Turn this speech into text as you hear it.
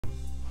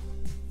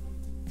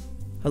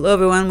Hello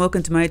everyone,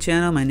 welcome to my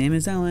channel. My name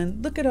is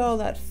Ellen. Look at all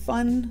that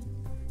fun,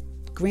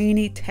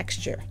 grainy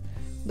texture.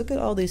 Look at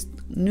all these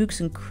nooks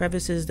and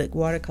crevices that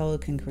watercolor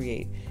can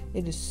create.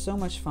 It is so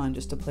much fun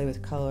just to play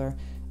with color.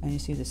 And you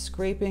see the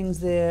scrapings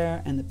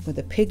there, and where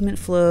the pigment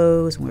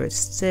flows, and where it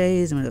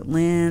stays, and where it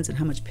lands, and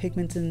how much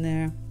pigment's in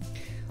there.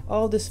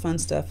 All this fun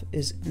stuff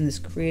is in this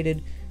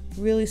created,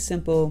 really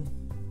simple,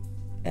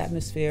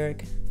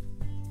 atmospheric,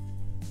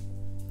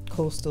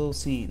 coastal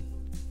scene.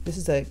 This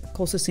is a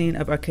coastal scene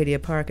of Arcadia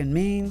Park in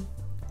Maine.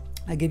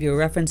 I give you a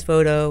reference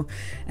photo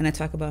and I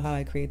talk about how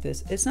I create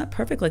this. It's not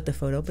perfect like the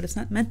photo, but it's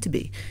not meant to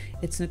be.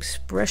 It's an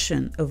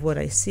expression of what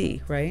I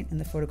see, right, in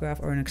the photograph,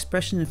 or an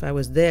expression if I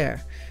was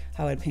there,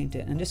 how I'd paint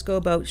it. And just go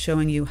about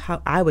showing you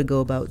how I would go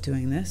about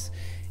doing this.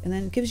 And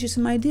then it gives you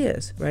some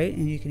ideas, right?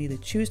 And you can either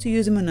choose to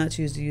use them or not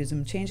choose to use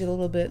them. Change it a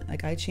little bit.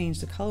 Like I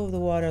changed the color of the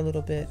water a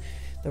little bit,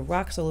 the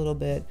rocks a little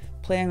bit,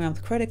 playing around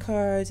with credit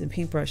cards and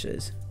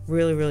paintbrushes.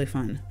 Really, really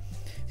fun.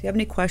 If you have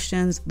any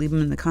questions, leave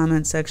them in the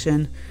comments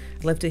section.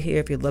 I'd love to hear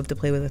if you'd love to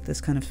play with this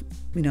kind of,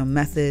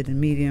 method and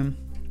medium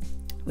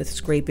with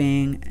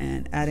scraping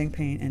and adding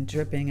paint and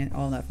dripping and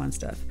all that fun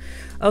stuff.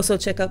 Also,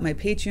 check out my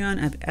Patreon.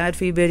 I have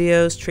ad-free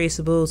videos,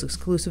 traceables,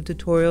 exclusive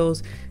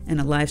tutorials, and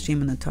a live stream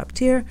in the top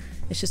tier.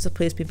 It's just a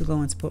place people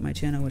go and support my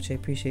channel, which I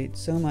appreciate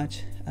so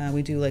much.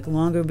 We do like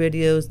longer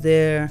videos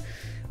there,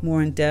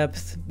 more in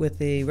depth with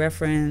the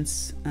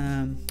reference.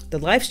 The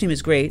live stream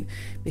is great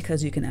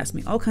because you can ask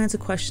me all kinds of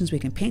questions. We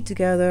can paint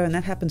together, and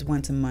that happens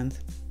once a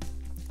month.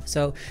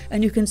 So,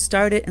 and you can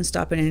start it and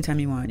stop it anytime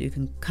you want. You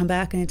can come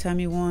back anytime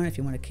you want. If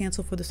you want to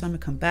cancel for the summer,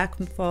 come back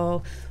from the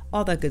fall,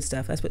 all that good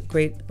stuff. That's what's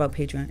great about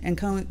Patreon. And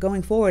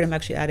going forward, I'm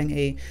actually adding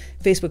a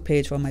Facebook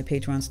page for all my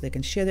patrons so they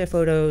can share their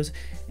photos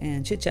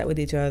and chit chat with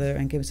each other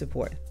and give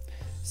support.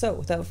 So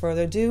without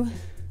further ado,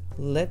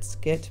 let's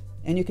get,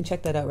 and you can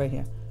check that out right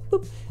here.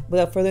 Boop.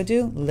 Without further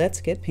ado,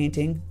 let's get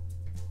painting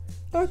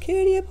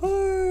Arcadia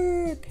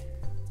Park.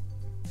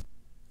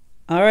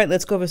 All right,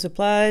 let's go over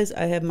supplies.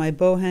 I have my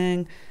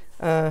Bohang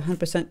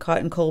 100%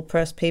 cotton cold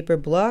press paper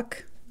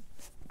block.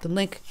 The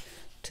link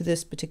to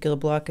this particular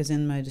block is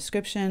in my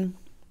description.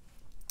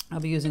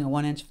 I'll be using a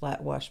 1-inch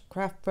flat wash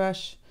craft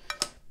brush,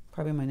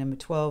 probably my number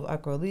 12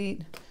 Aqua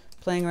Elite,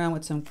 playing around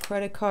with some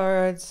credit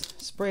cards,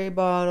 spray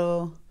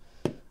bottle,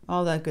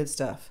 all that good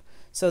stuff.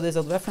 So there's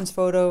a reference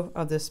photo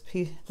of this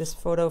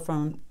photo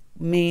from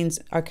Maine's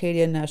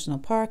Arcadia National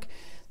Park.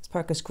 This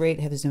park is great.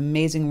 It has these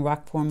amazing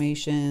rock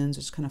formations.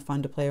 It's kind of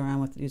fun to play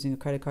around with using a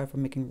credit card for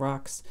making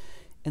rocks.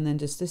 And then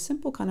just this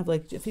simple kind of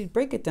like, if you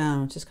break it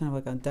down, it's just kind of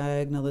like a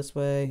diagonal this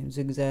way,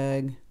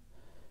 zigzag,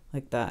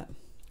 like that.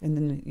 And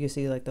then you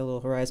see like the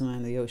little horizon line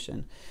of the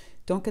ocean.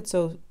 Don't get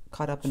so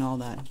caught up in all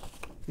that.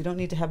 You don't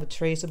need to have a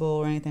traceable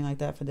or anything like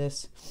that for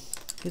this.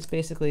 Just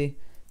basically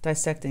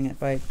dissecting it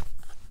by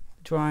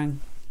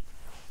drawing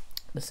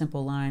the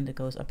simple line that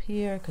goes up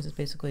here, because it's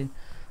basically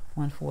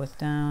 1/4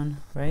 down,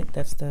 right?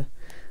 That's the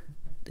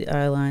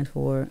eye line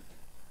for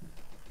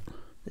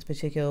this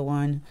particular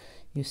one.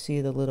 You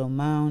see the little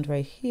mound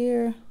right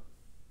here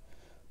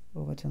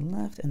over to the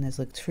left, and there's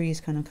like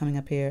trees kind of coming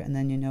up here, and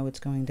then you know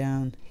it's going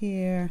down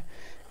here.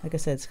 Like I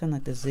said, it's kind of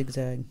like the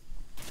zigzag.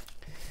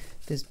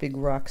 There's big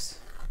rocks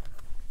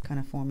kind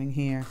of forming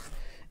here,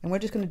 and we're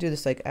just going to do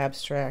this like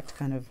abstract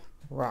kind of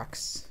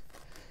rocks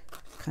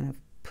kind of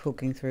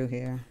poking through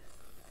here.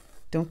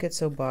 Don't get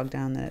so bogged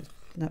down that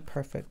it's not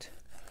perfect.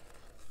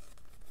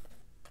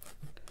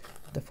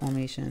 The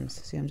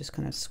formations. See, I'm just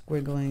kind of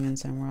squiggling in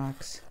some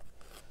rocks.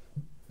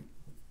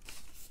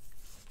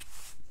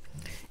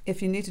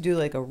 If you need to do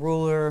like a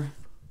ruler,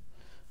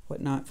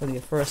 whatnot, for the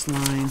first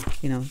line,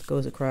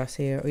 goes across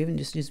here, or even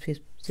just use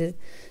a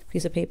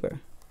piece of paper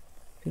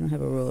if you don't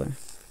have a ruler.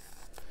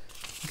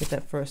 Get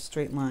that first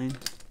straight line.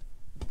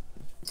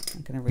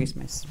 I'm gonna erase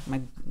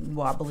my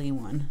wobbly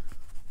one.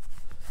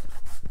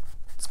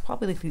 It's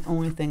probably like the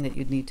only thing that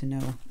you'd need to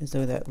know is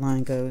where that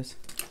line goes.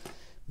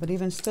 But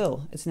even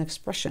still, it's an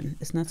expression.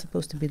 It's not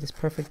supposed to be this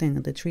perfect thing.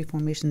 The tree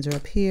formations are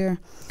up here,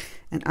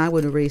 and I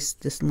would erase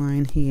this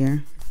line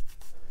here.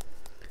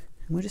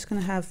 And we're just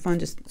gonna have fun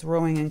just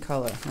throwing in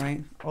color,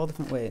 right? All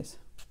different ways.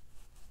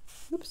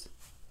 Oops.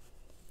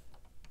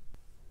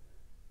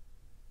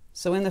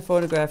 So in the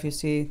photograph, you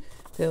see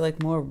they're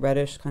like more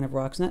reddish kind of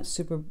rocks, not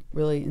super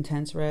really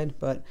intense red,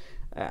 but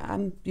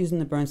I'm using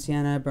the burnt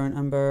sienna, burnt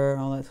umber,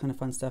 all that kind of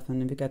fun stuff. And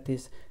then we got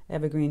these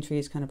evergreen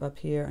trees kind of up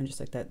here, and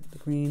just like that, the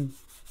green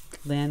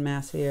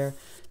landmass here.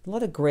 A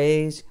lot of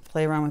grays,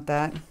 play around with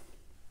that.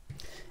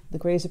 The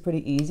grays are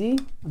pretty easy.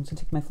 I'm just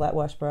gonna take my flat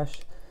wash brush.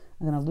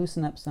 I'm gonna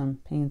loosen up some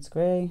Paynes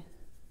gray.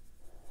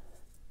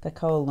 That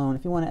color alone,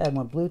 if you want to add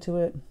more blue to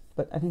it,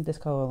 but I think this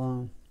color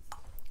alone.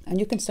 And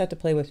you can start to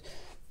play with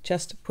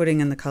just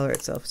putting in the color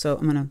itself. So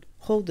I'm gonna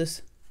hold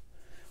this,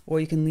 or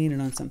you can lean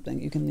it on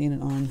something. You can lean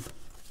it on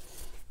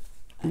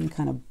any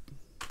kind of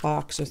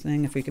box or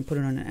thing. If we can put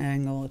it on an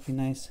angle, it'd be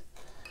nice.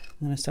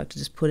 I'm gonna start to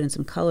just put in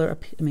some color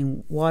up,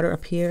 water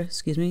up here,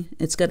 excuse me.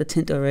 It's got a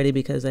tint already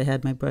because I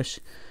had my brush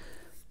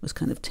was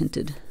kind of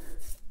tinted.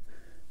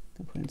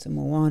 I'll put in some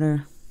more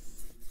water.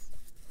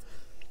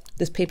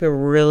 this paper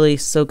really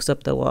soaks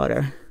up the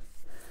water.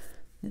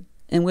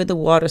 And where the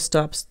water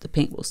stops, the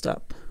paint will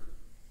stop.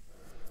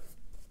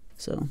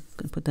 So I'm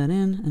going to put that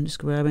in. I'm just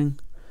grabbing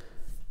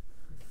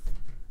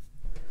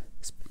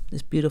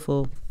this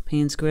beautiful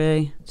Paynes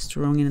gray, just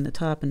throwing it in the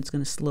top, and it's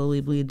going to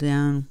slowly bleed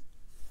down.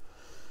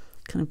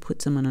 Kind of put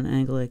them on an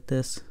angle like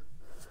this.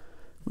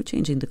 We're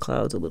changing the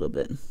clouds a little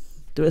bit.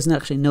 There isn't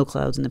actually no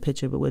clouds in the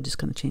picture, but we're just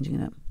kind of changing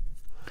it up.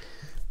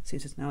 See,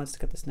 just now it's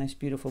got this nice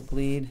beautiful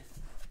bleed.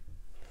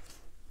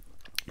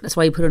 That's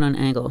why you put it on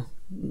an angle.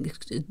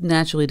 It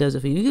naturally does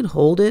it for you. You can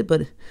hold it,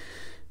 but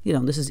you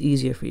know, this is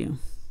easier for you.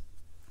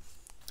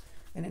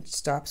 And it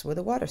stops where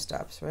the water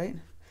stops, right?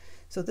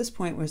 So at this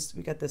point,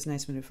 we got this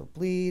nice beautiful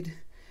bleed.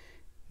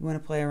 You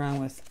want to play around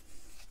with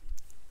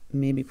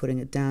maybe putting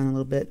it down a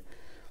little bit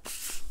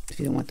if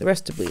you don't want the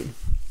rest to bleed,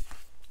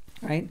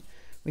 right?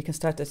 We can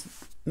start to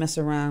mess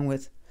around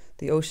with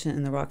the ocean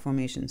and the rock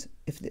formations.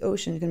 If the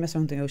ocean, you can mess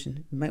around with the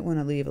ocean. You might want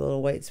to leave a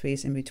little white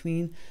space in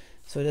between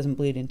so it doesn't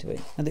bleed into it.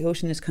 Now the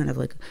ocean is kind of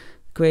like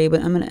gray,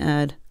 but I'm going to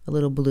add a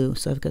little blue.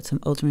 So I've got some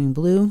ultramarine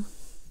blue.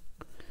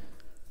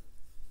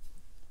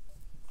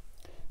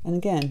 And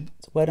again,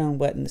 it's wet on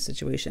wet in this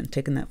situation.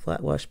 Taking that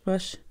flat wash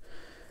brush.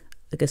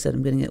 Like I said,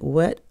 I'm getting it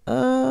wet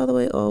all the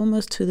way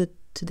almost to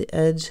the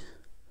edge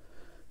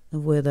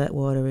of where that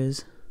water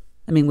is.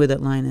 I mean, where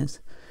that line is.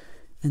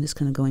 And just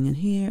kind of going in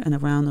here and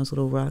around those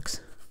little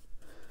rocks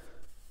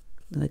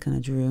that I kind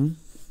of drew.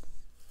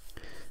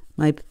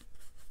 My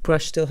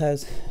brush still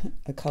has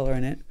a color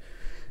in it.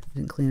 I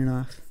didn't clean it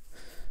off.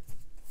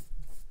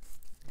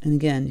 And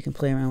again, you can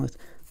play around with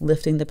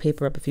lifting the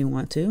paper up if you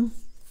want to.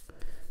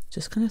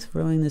 Just kind of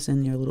throwing this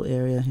in your little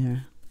area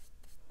here.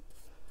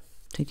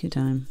 Take your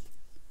time.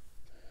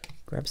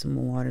 Grab some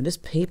more water. This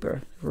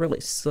paper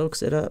really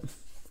soaks it up.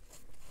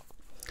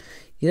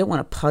 You don't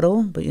want a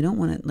puddle, but you don't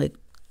want it like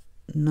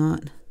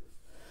not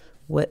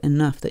wet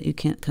enough that you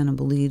can't kind of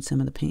bleed some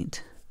of the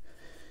paint.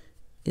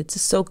 It's a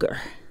soaker.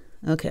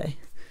 Okay.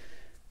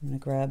 I'm going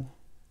to grab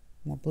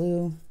more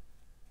blue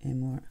and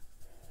more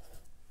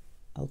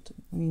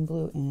ultramarine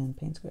blue and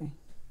Paynes gray.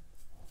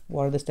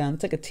 Water this down.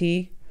 It's like a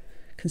tea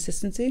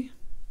consistency.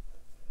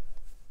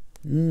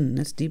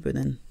 That's deeper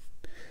than.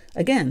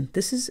 Again,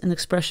 this is an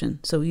expression,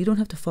 so you don't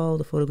have to follow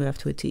the photograph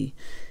to a T.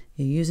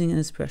 You're using an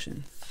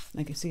expression.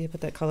 Like you see, I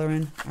put that color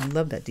in. I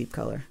love that deep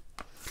color.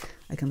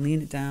 I can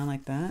lean it down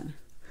like that.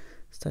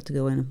 Start to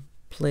go in and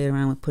play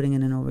around with putting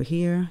it in over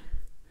here.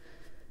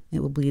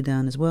 It will bleed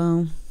down as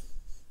well.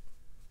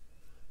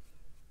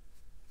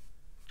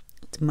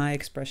 It's my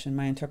expression,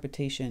 my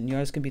interpretation.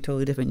 Yours can be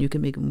totally different. You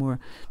can make it more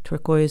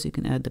turquoise. You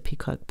can add the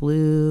peacock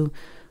blue,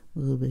 a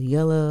little bit of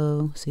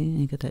yellow. See,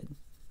 you get that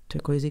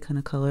turquoisey kind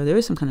of color. There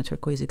is some kind of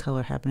turquoisey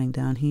color happening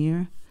down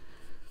here.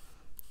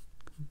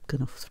 I'm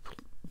gonna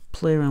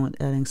play around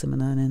with adding some of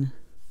that in.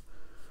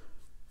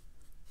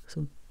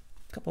 So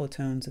a couple of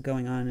tones are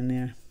going on in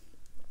there.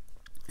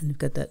 And you've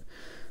got that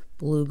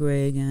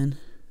blue-gray again,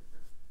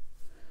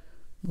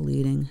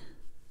 bleeding.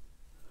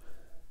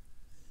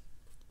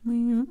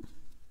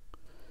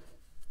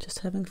 Just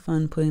having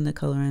fun putting the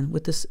color in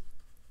with this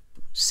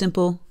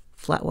simple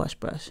flat wash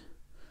brush.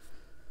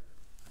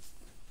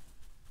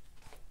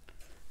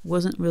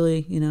 Wasn't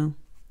really, you know,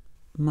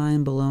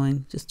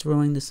 mind-blowing, just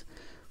throwing this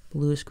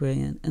bluish gray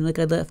in. And like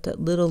I left that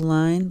little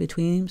line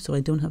between them so I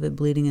don't have it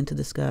bleeding into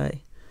the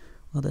sky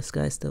while the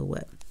sky's still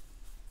wet.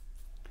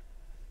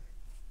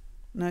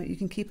 Now you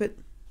can keep it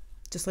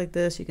just like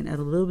this. You can add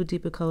a little bit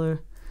deeper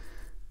color.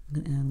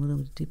 I'm going to add a little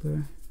bit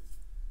deeper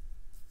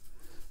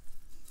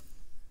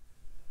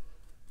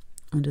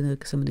under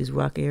some of these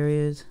rock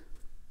areas.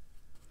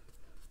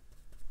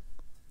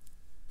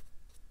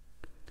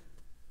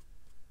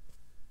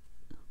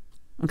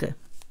 Okay.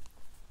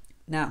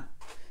 Now,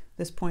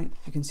 this point,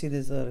 you can see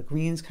there's a lot of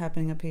greens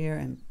happening up here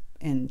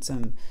and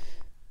some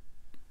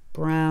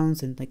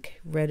browns and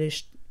like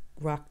reddish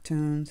rock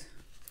tones.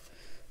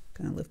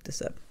 I'm gonna lift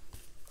this up.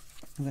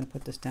 I'm gonna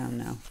put this down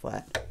now,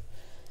 flat.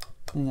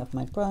 Cleaning up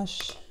my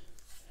brush.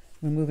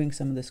 Removing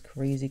some of this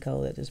crazy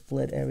color that just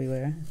bled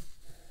everywhere.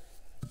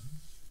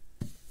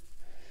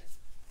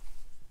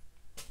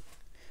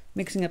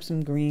 Mixing up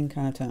some green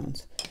kind of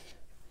tones.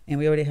 And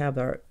we already have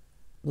our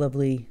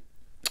lovely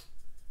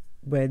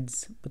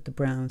reds with the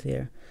browns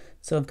here.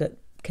 So I've got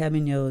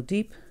cadmium yellow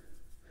deep.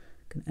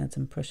 Gonna add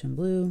some Prussian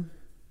blue.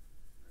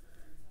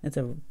 It's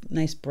a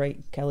nice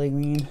bright Kelly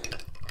green.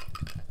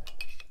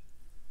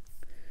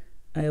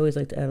 I always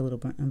like to add a little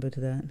umber to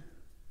that.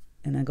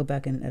 And I go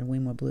back in and add way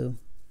more blue.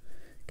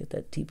 Get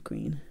that deep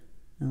green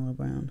and a little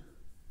brown.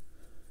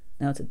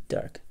 Now it's a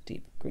dark,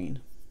 deep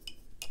green.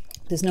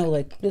 There's no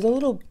like, there's a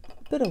little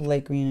bit of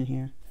light green in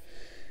here.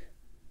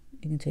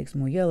 You can take some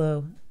more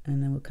yellow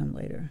and then we'll come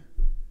later.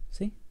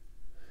 See?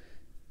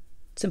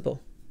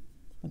 Simple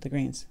with the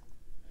greens.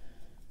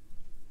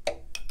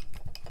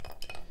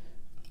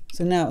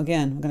 So now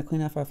again, we're going to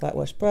clean off our flat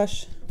wash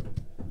brush.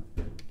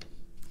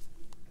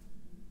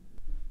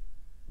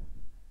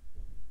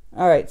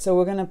 All right, so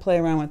we're going to play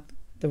around with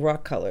the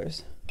rock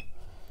colors.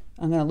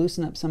 I'm going to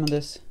loosen up some of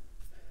this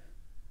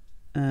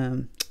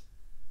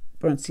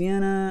burnt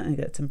sienna. I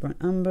got some burnt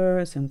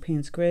umber, some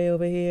Paynes gray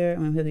over here.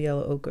 And we have the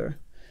yellow ochre.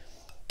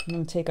 I'm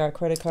going to take our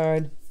credit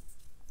card.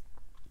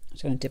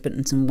 Just going to dip it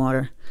in some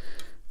water.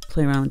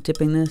 Play around with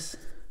dipping this.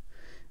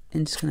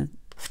 And just going to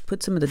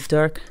put some of the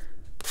dark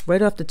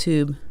right off the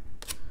tube.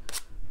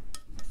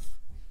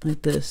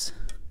 Like this.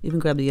 You can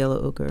grab the yellow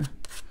ochre.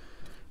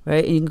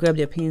 Right? And you can grab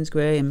your Paynes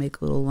gray and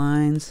make little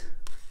lines.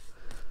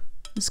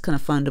 It's kind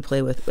of fun to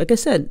play with. Like I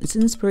said, it's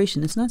an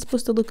inspiration. It's not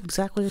supposed to look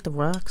exactly like the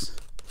rocks.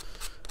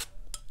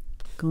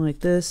 Go like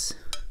this.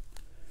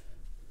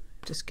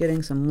 Just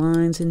getting some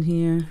lines in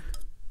here.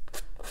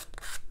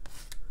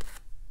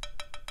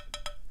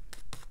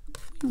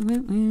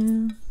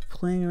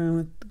 Playing around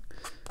with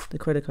the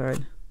credit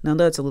card. Now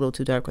that's a little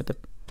too dark with the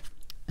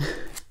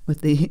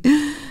with the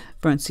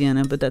burnt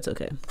sienna, but that's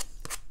okay.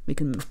 We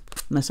can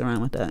mess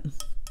around with that.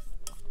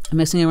 I'm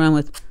messing around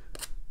with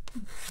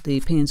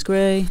the Paynes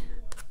gray.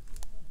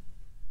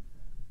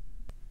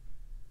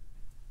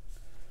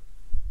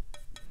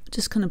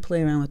 Just kind of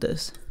play around with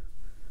this.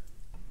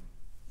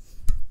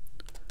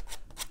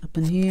 Up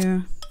in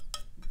here,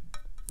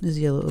 there's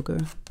yellow ochre.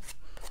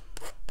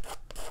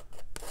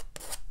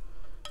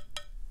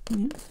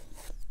 Yeah.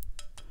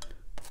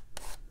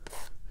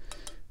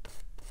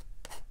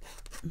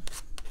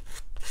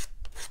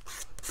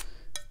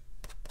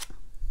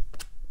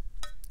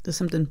 There's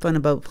something fun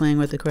about playing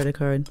with the credit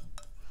card.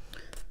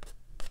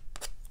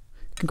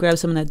 You can grab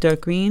some of that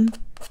dark green,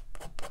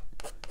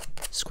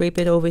 scrape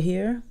it over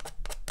here,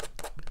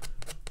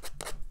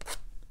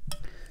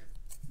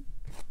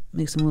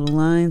 make some little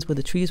lines where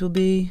the trees will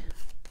be.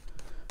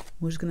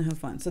 We're just gonna have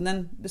fun. So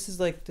then this is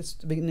like this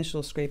big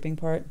initial scraping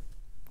part.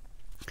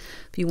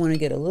 If you want to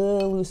get a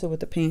little looser with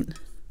the paint,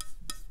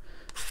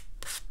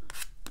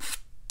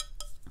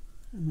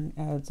 I'm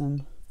gonna add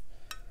some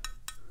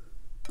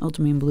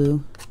ultramarine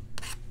blue.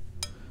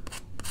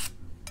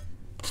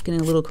 Just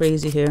getting a little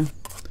crazy here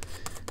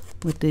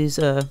with these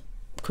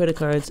credit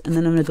cards, and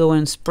then I'm gonna go in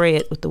and spray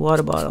it with the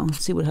water bottle and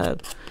see what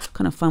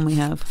kind of fun we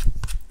have.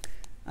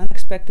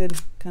 Unexpected,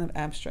 kind of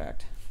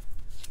abstract.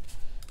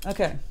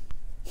 Okay.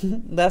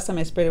 Last time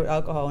I sprayed it with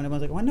alcohol and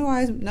everyone's like, why no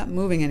eyes not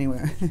moving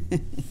anywhere?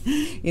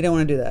 You don't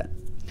want to do that.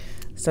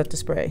 Start to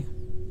spray.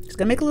 It's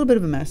gonna make a little bit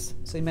of a mess,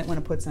 so you might want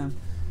to put some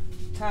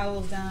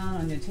towels down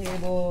on your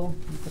table.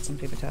 I'll put some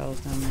paper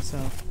towels down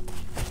myself.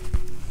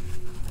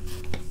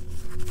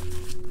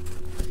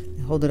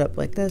 And hold it up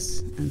like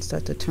this and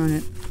start to turn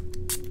it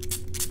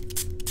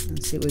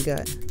and see what we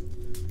got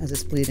as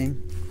it's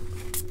bleeding.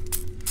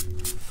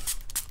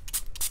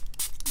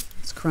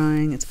 It's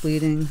crying, it's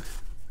bleeding.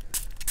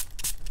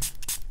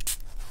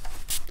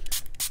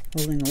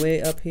 Holding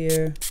away up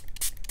here,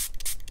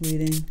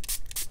 bleeding.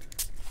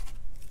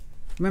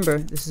 Remember,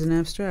 this is an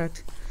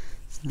abstract.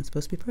 It's not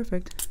supposed to be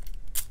perfect.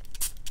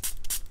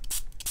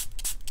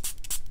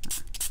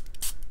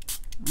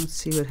 Let's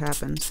see what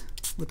happens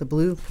with the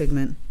blue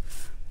pigment.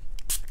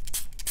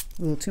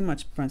 A little too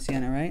much burnt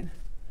sienna, right?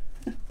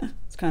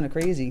 It's kind of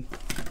crazy.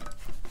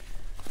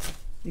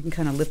 You can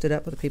kind of lift it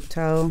up with a paper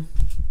towel.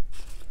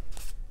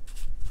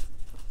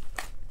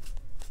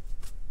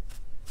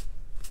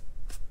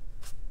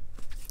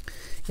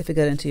 If it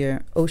got into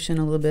your ocean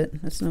a little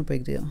bit, that's no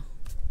big deal.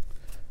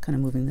 Kind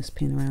of moving this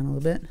paint around a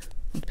little bit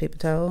with the paper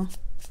towel.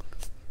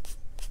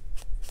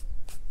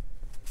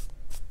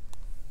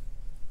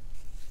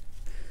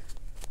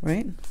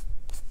 Right?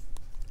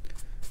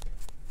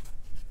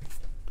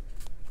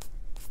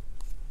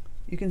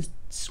 You can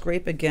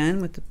scrape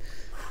again with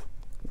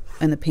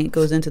and the paint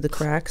goes into the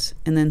cracks,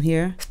 and then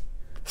here,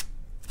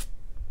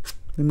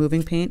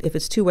 removing paint. If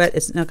it's too wet,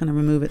 it's not going to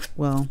remove it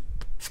well.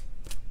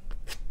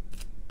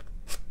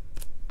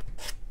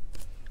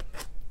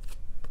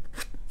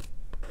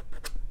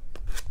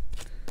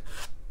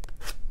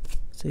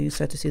 So you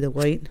start to see the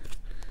white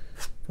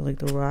for like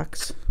the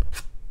rocks.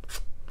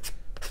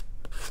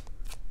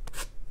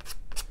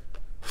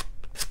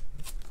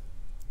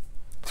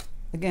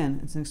 Again,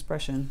 it's an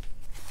expression.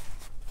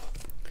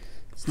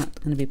 It's not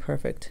going to be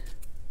perfect.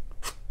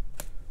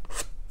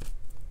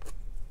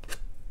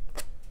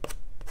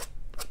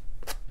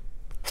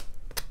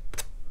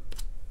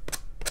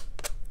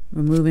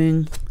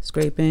 Removing,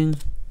 scraping,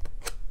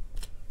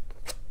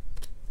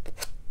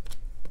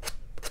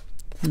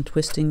 and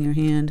twisting your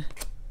hand.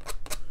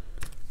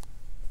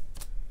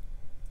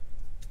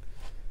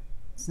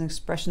 It's an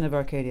expression of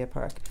Arcadia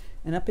Park.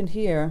 And up in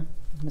here,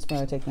 that's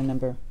why I take my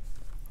number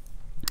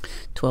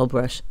 12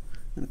 brush.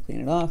 I'm gonna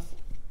clean it off.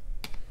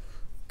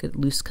 Get it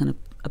loose kind of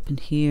up in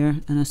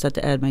here, and I start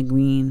to add my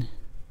green.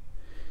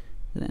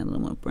 Add a little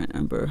more burnt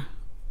umber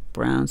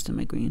browns to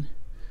my green.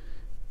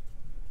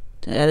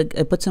 I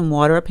put some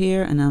water up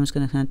here, and now I'm just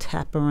gonna kind of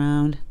tap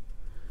around.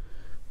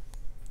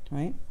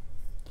 Right?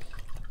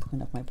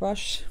 Clean up my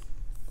brush,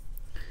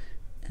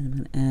 and I'm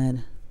gonna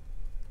add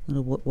a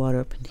little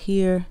water up in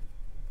here.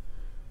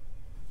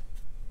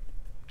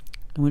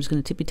 And we're just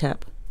going to tippy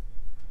tap.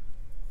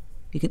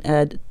 You can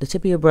add the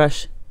tip of your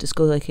brush, just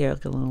go like here,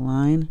 like a little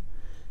line,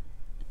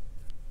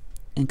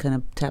 and kind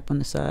of tap on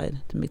the side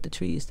to make the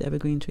trees, the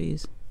evergreen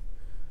trees.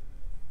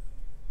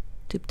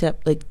 tip tap,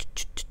 like,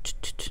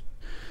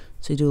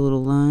 so you do a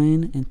little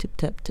line and tip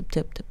tap, tip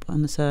tap, tip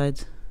on the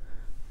sides.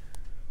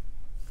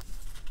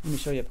 Let me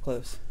show you up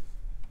close.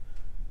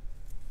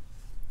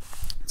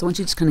 So once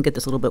you just kind of get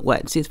this a little bit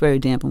wet, see it's very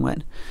damp and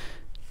wet,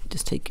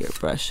 just take your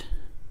brush.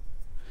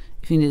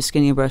 If you need a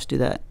skinnier brush, do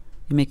that.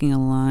 You're making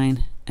a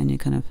line and you're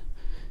kind of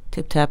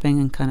tip tapping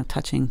and kind of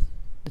touching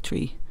the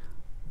tree.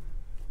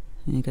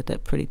 And you got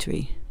that pretty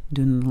tree.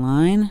 Doing the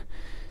line,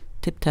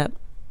 tip tap,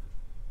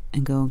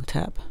 and go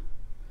tap.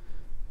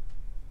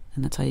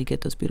 And that's how you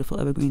get those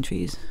beautiful evergreen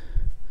trees.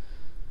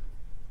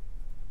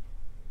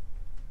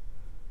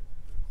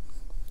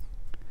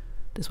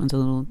 This one's a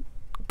little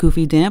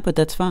goofy damp, but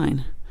that's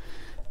fine.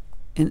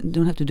 And you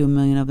don't have to do a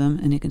million of them,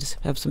 and you can just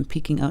have some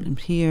peeking out in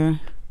here.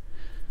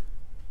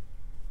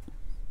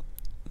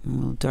 A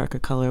little darker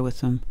color with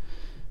some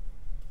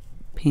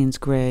Paynes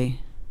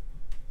gray.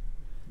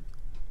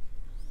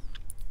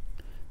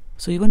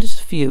 So you want just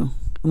a few.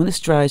 And when this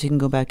dries, you can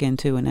go back in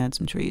too and add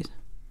some trees.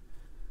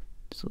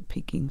 Just a little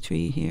peeking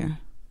tree here.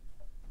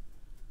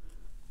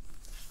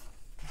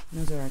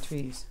 Those are our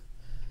trees.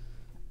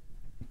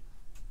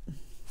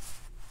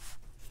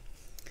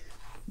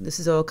 This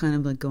is all kind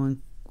of like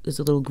going, there's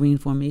a little green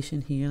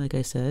formation here, like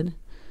I said.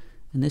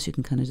 And this you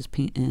can kind of just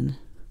paint in.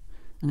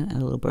 I'm going to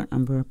add a little burnt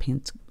umber,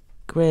 Paynes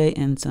gray,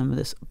 and some of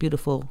this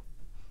beautiful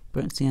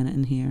burnt sienna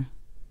in here.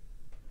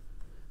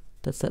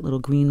 That's that little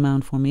green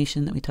mound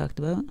formation that we talked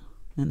about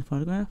in the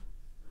photograph.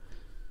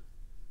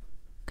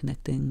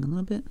 Connecting a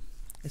little bit.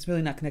 It's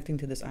really not connecting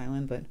to this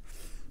island, but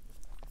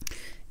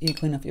you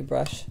clean up your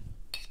brush.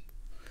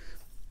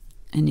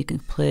 And you can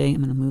play, I'm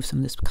going to move some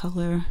of this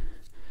color,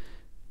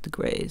 the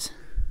grays.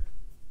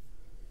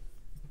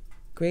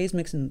 Grays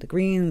mixing with the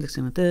green,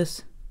 mixing with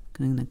this.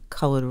 Getting the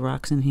colored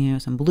rocks in here,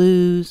 some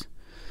blues.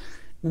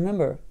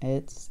 Remember,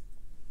 it's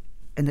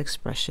an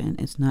expression.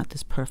 It's not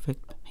this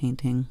perfect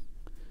painting.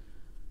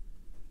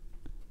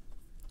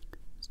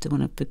 Still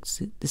want to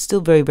fix it. It's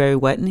still very, very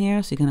wet in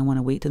here, so you're going to want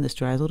to wait till this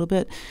dries a little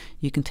bit.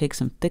 You can take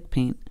some thick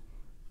paint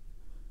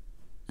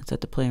and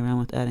start to play around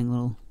with adding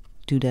little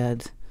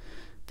doodads.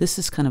 This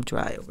is kind of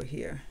dry over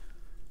here.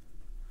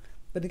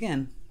 But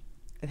again,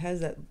 it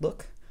has that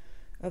look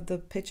of the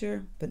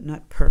picture, but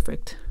not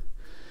perfect.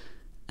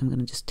 I'm going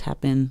to just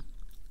tap in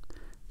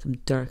some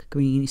dark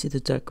green. You see the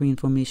dark green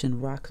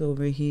formation rocks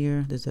over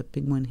here. There's a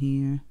big one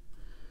here.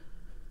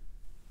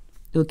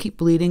 It will keep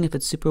bleeding if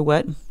it's super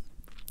wet.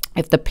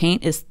 If the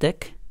paint is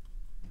thick,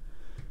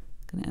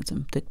 I'm going to add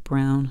some thick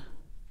brown.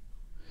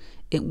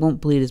 It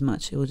won't bleed as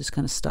much. It will just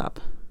kind of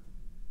stop.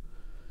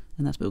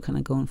 And that's what we're kind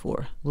of going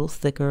for. A little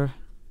thicker.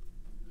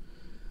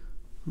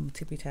 Little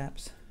tippy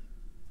taps.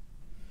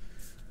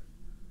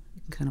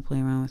 You can kind of play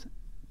around with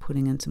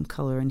putting in some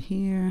color in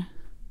here.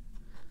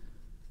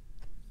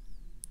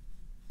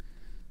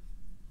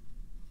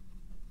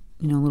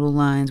 You know, little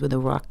lines where the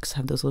rocks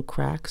have those little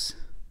cracks.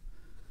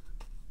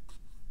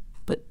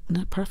 But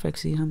not perfect.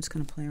 See, I'm just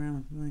going to play around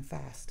with really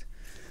fast.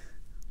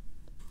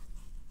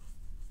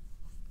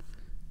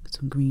 Got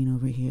some green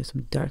over here,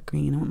 some dark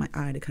green. I want my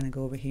eye to kind of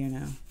go over here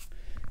now.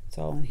 It's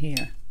all in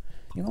here.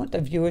 You want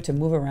the viewer to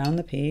move around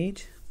the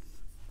page.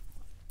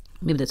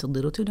 Maybe that's a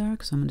little too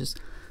dark, so I'm going to just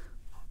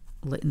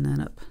lighten that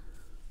up.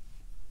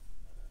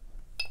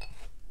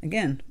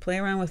 Again, play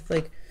around with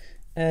like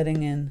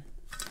adding in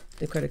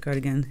the credit card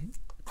again.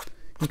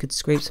 You could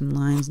scrape some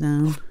lines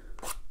down.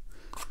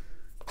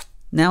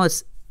 Now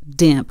it's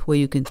damp where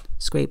you can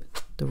scrape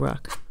the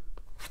rock.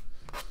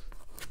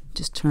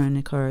 Just turn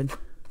the card.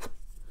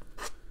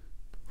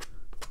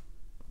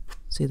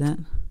 See that?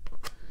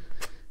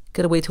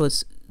 Gotta wait till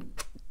it's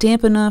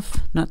damp enough,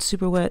 not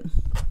super wet.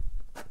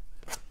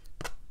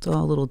 It's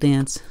all a little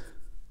dance.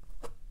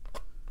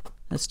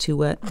 That's too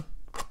wet.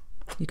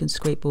 You can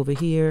scrape over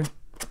here.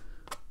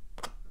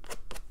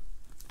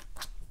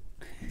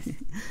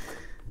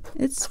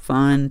 It's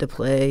fun to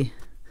play.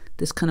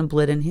 This kind of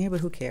bled in here,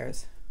 but who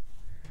cares?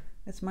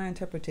 It's my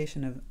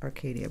interpretation of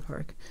Arcadia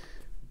Park.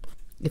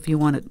 If you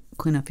want to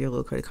clean up your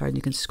little credit card,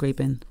 you can scrape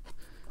in.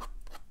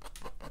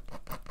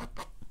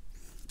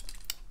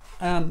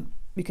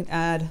 You can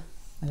add,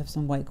 I have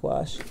some white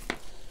gouache.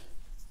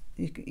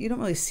 You don't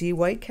really see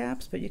white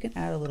caps, but you can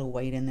add a little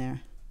white in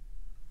there.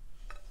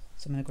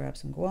 So I'm going to grab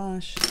some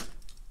gouache,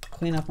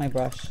 clean off my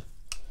brush.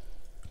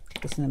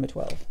 This is number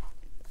 12.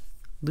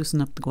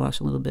 Loosen up the gouache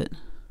a little bit.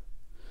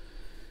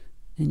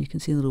 And you can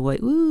see a little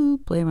white. Woo!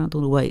 Play around with a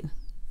little white.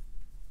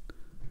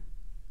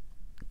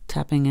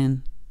 Tapping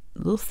in a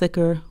little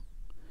thicker.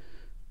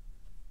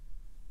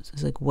 So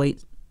it's like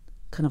white,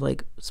 kind of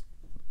like,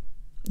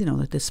 you know,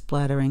 like this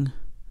splattering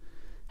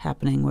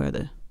happening where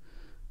the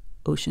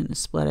ocean is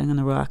splattering on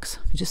the rocks.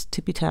 If you just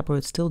tippy tap where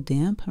it's still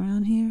damp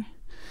around here,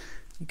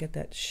 you get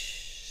that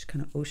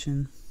kind of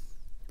ocean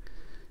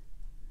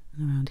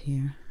around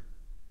here.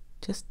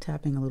 Just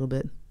tapping a little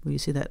bit where you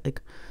see that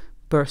like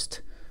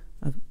burst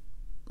of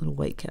little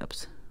white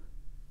caps.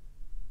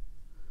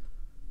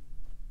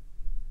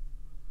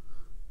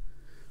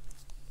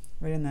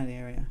 Right in that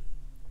area.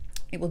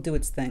 It will do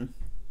its thing.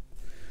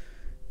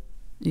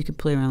 You can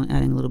play around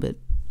adding a little bit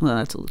Well,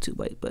 that's a little too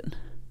white, but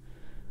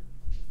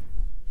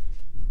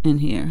in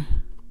here.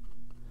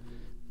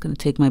 I'm gonna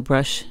take my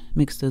brush,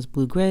 mix those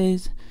blue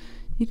grays.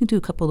 You can do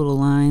a couple little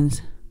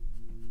lines.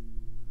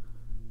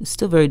 It's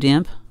still very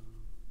damp,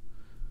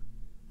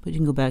 but you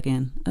can go back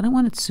in. I don't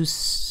want it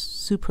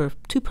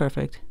too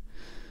perfect.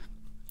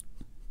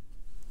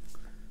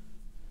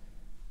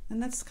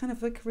 And that's kind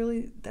of like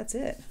really, that's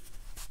it.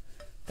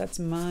 That's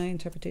my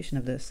interpretation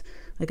of this.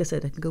 Like I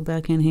said, I can go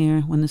back in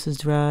here when this is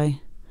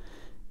dry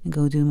and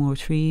go do more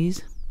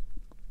trees.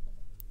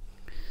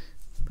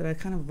 But I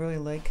kind of really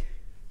like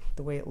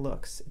the way it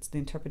looks. It's the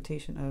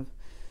interpretation of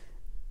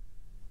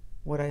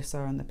what I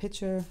saw in the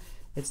picture.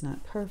 It's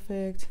not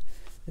perfect.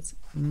 It's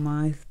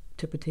my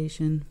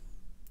interpretation.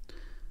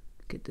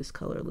 Get this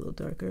color a little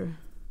darker.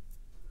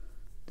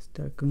 This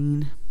dark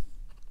green.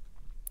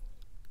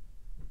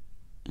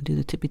 And do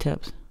the tippy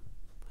taps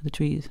for the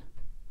trees.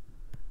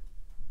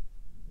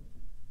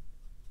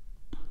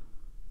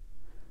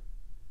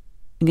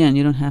 Again,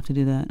 you don't have to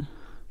do that.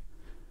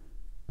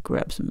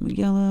 Grab some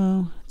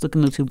yellow. It's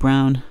looking a little too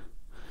brown.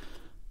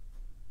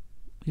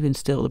 Even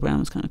still, the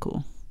brown is kind of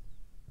cool.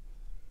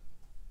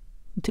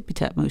 Tippy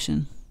tap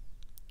motion.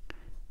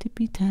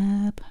 Tippy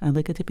tap. I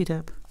like a tippy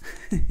tap.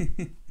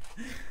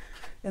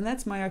 And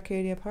that's my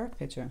Arcadia Park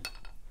picture.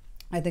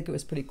 I think it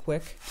was pretty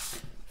quick,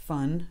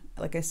 fun.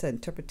 Like I said,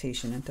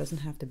 interpretation. It doesn't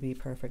have to be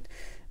perfect.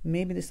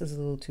 Maybe this is a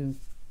little too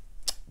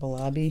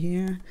blobby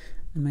here.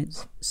 I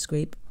might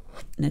scrape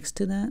next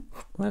to that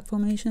rock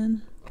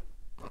formation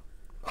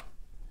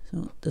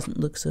so it doesn't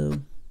look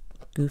so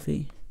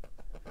goofy.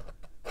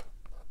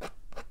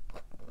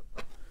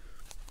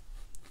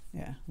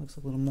 Yeah, looks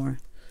a little more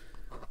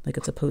like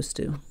it's supposed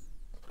to.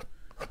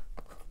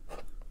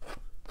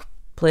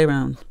 Play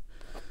around.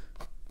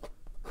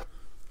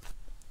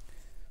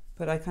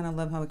 But I kind of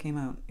love how it came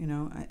out. You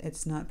know,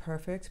 it's not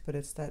perfect, but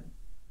it's that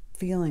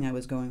feeling I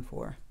was going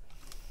for.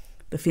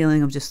 The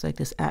feeling of just like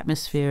this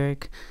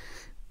atmospheric,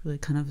 really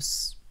kind of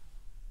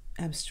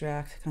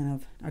abstract kind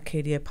of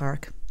Arcadia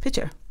Park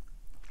picture.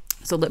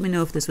 So let me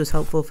know if this was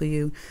helpful for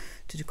you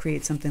to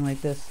create something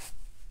like this.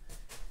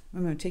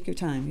 Remember, take your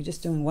time. You're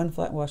just doing one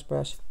flat wash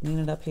brush. Lean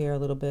it up here a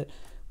little bit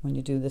when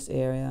you do this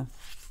area.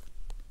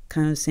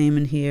 Kind of the same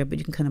in here, but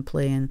you can kind of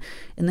play in.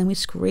 And then we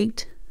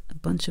scraped a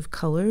bunch of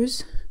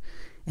colors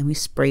and we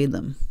sprayed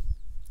them.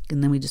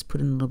 And then we just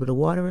put in a little bit of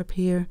water up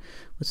here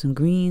with some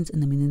greens,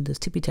 and then we did those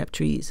tippy tap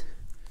trees.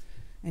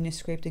 And you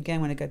scraped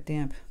again when it got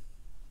damp.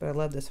 But I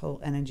love this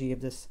whole energy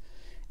of this.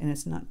 And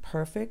it's not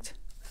perfect,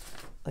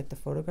 like the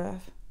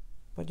photograph,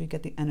 but you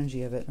get the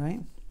energy of it,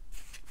 right?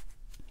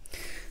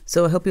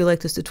 So I hope you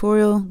liked this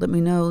tutorial. Let me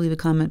know, leave a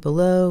comment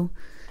below.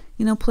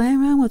 You know, play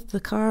around with the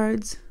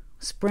cards,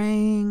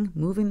 spraying,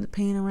 moving the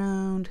paint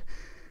around.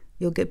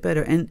 You'll get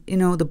better. And, you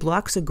know, the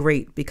blocks are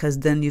great because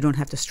then you don't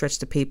have to stretch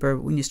the paper.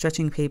 When you're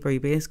stretching paper, you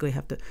basically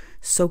have to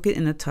soak it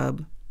in a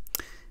tub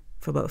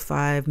for about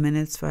 5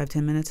 minutes,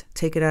 5-10 minutes.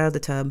 Take it out of the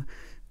tub,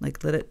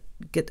 like let it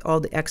get all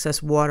the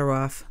excess water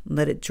off,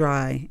 let it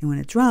dry. And when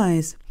it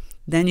dries,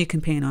 then you can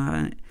paint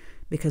on it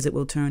because it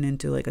will turn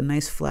into like a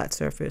nice flat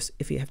surface.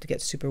 If you have to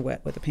get super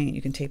wet with the paint,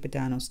 you can tape it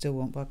down and it still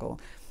won't buckle.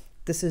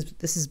 This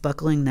is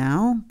buckling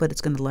now, but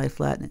it's going to lie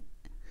flat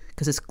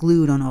because it's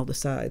glued on all the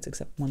sides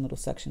except one little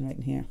section right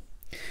in here.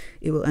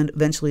 It will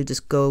eventually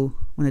just go,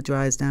 when it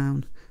dries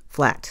down,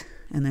 flat,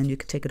 and then you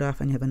can take it off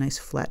and you have a nice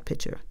flat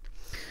picture.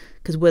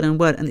 Because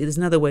and there's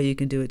another way you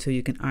can do it too.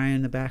 You can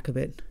iron the back of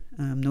it,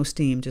 no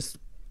steam, just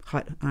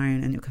hot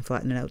iron, and you can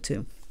flatten it out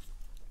too.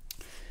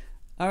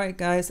 All right,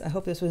 guys, I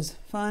hope this was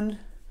fun.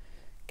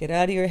 Get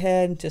out of your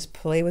head, just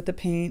play with the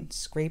paint,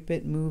 scrape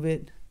it, move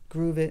it,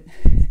 groove it.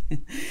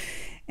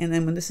 And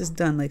then when this is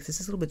done, like this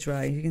is a little bit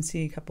dry, you can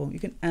see a couple, you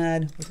can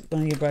add with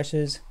one of your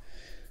brushes.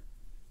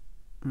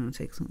 I'm gonna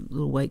take some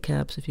little white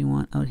caps if you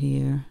want out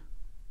here.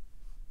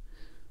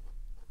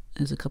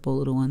 There's a couple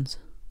little ones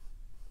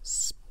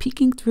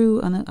peeking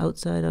through on the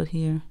outside out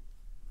here.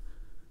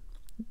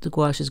 The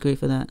gouache is great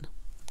for that.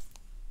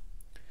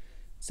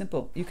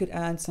 Simple. You could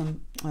add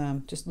some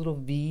just little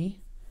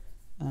V,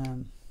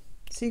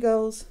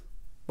 seagulls,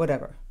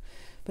 whatever.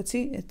 But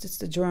see, it's just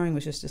the drawing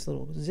was just this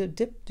little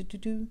dip.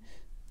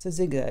 It's a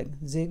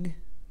zigzag, zig,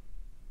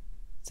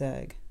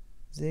 zag,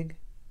 zig,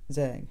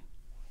 zag.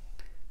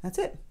 That's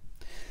it.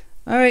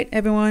 All right,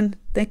 everyone.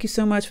 Thank you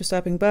so much for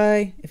stopping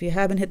by. If you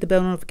haven't hit the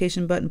bell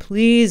notification button,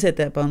 please hit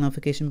that bell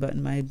notification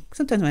button.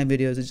 Sometimes my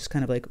videos are just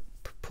kind of like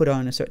put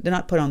on a certain, they're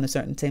not put on the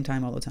same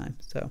time all the time.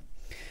 So,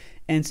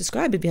 and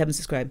subscribe if you haven't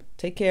subscribed.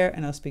 Take care,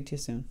 and I'll speak to you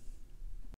soon.